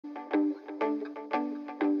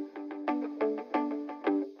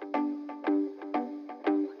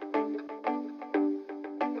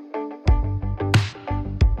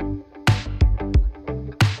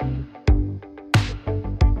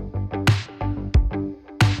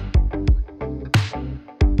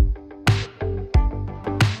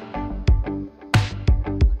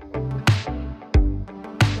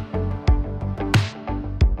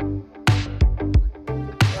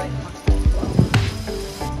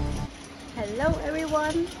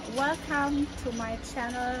everyone, welcome to my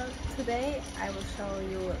channel. Today I will show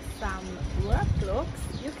you some work looks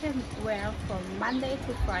you can wear from Monday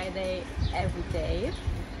to Friday every day.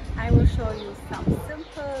 I will show you some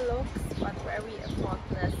simple looks but very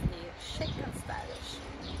effortlessly chic and stylish.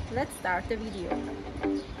 Let's start the video.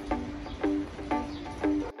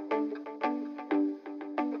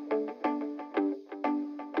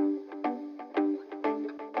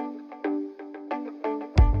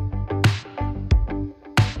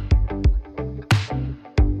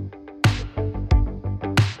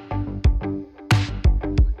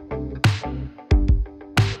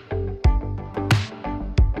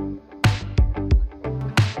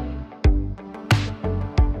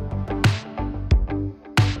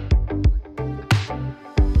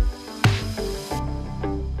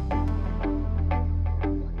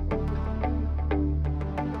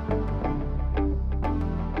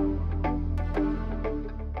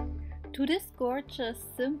 To this gorgeous,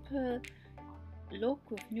 simple look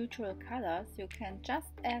with neutral colors, you can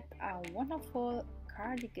just add a wonderful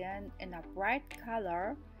cardigan in a bright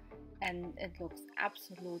color and it looks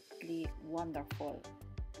absolutely wonderful.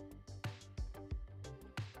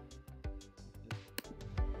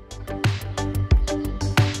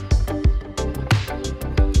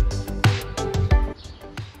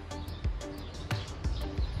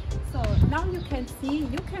 Now you can see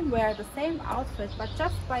you can wear the same outfit, but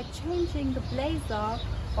just by changing the blazer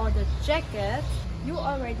or the jacket, you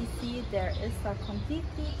already see there is a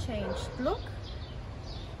completely changed look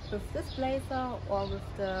with this blazer or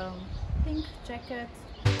with the pink jacket.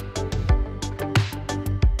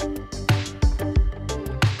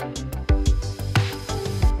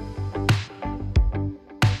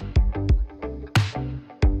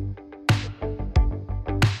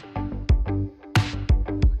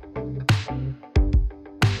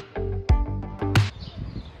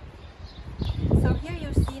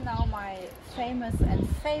 Famous and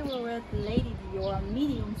favorite Lady Dior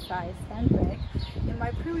medium-sized handbag. In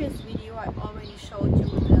my previous video I already showed you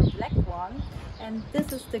the black one and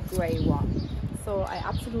this is the gray one. So I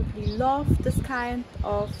absolutely love this kind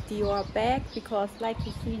of Dior bag because, like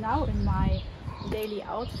you see now in my daily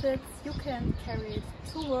outfits, you can carry it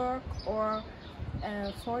to work or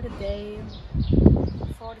for the day,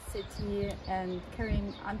 for the city, and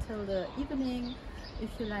carrying until the evening if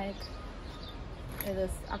you like. It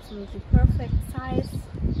is absolutely perfect size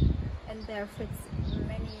and there fits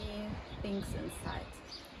many things inside.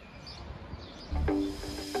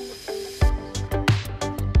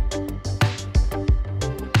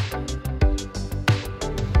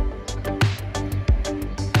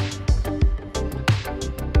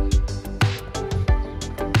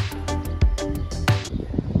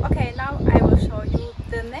 Okay, now I will show you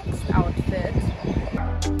the next outfit.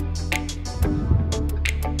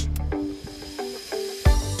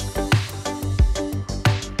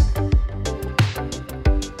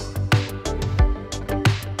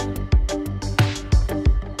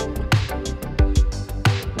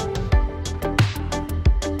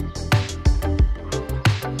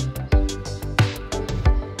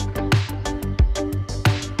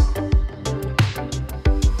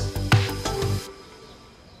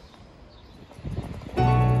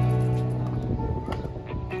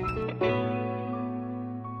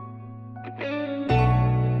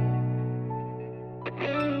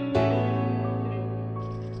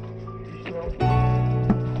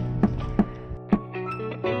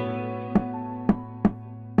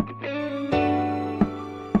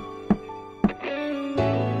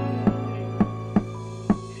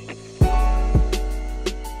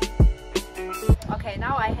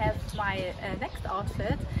 Now I have my next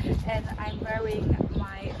outfit and I'm wearing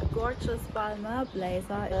my gorgeous Balmain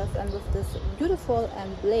blazer and with this beautiful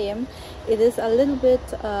emblem. It is a little bit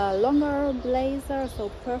longer blazer, so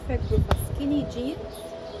perfect with a skinny jeans.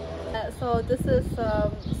 So this is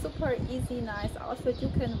a super easy, nice outfit. You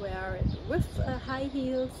can wear it with high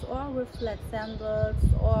heels or with flat sandals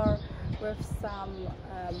or with some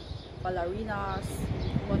ballerinas,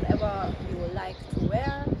 whatever you like to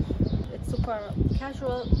wear. It's super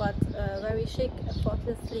casual but very chic,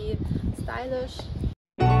 effortlessly stylish.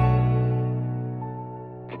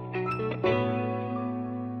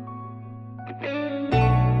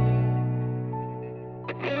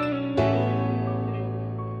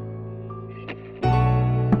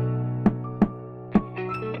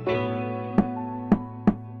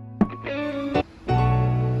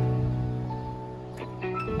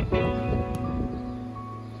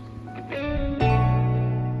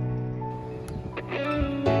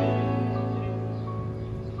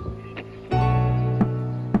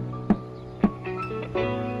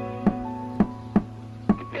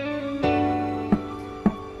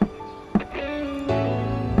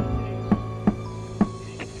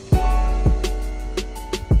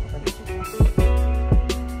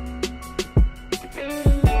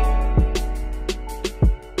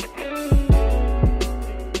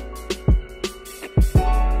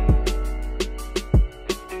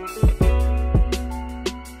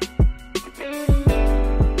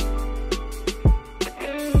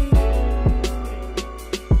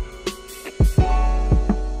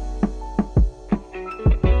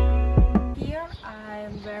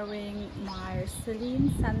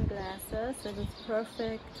 Celine sunglasses that is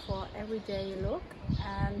perfect for everyday look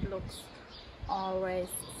and looks always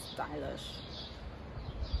stylish.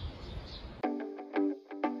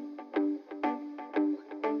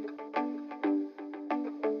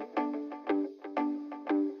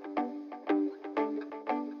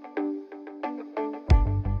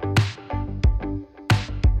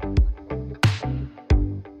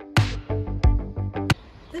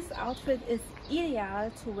 This outfit is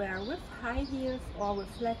ideal to wear with high heels or with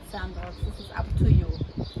flat sandals. This is up to you.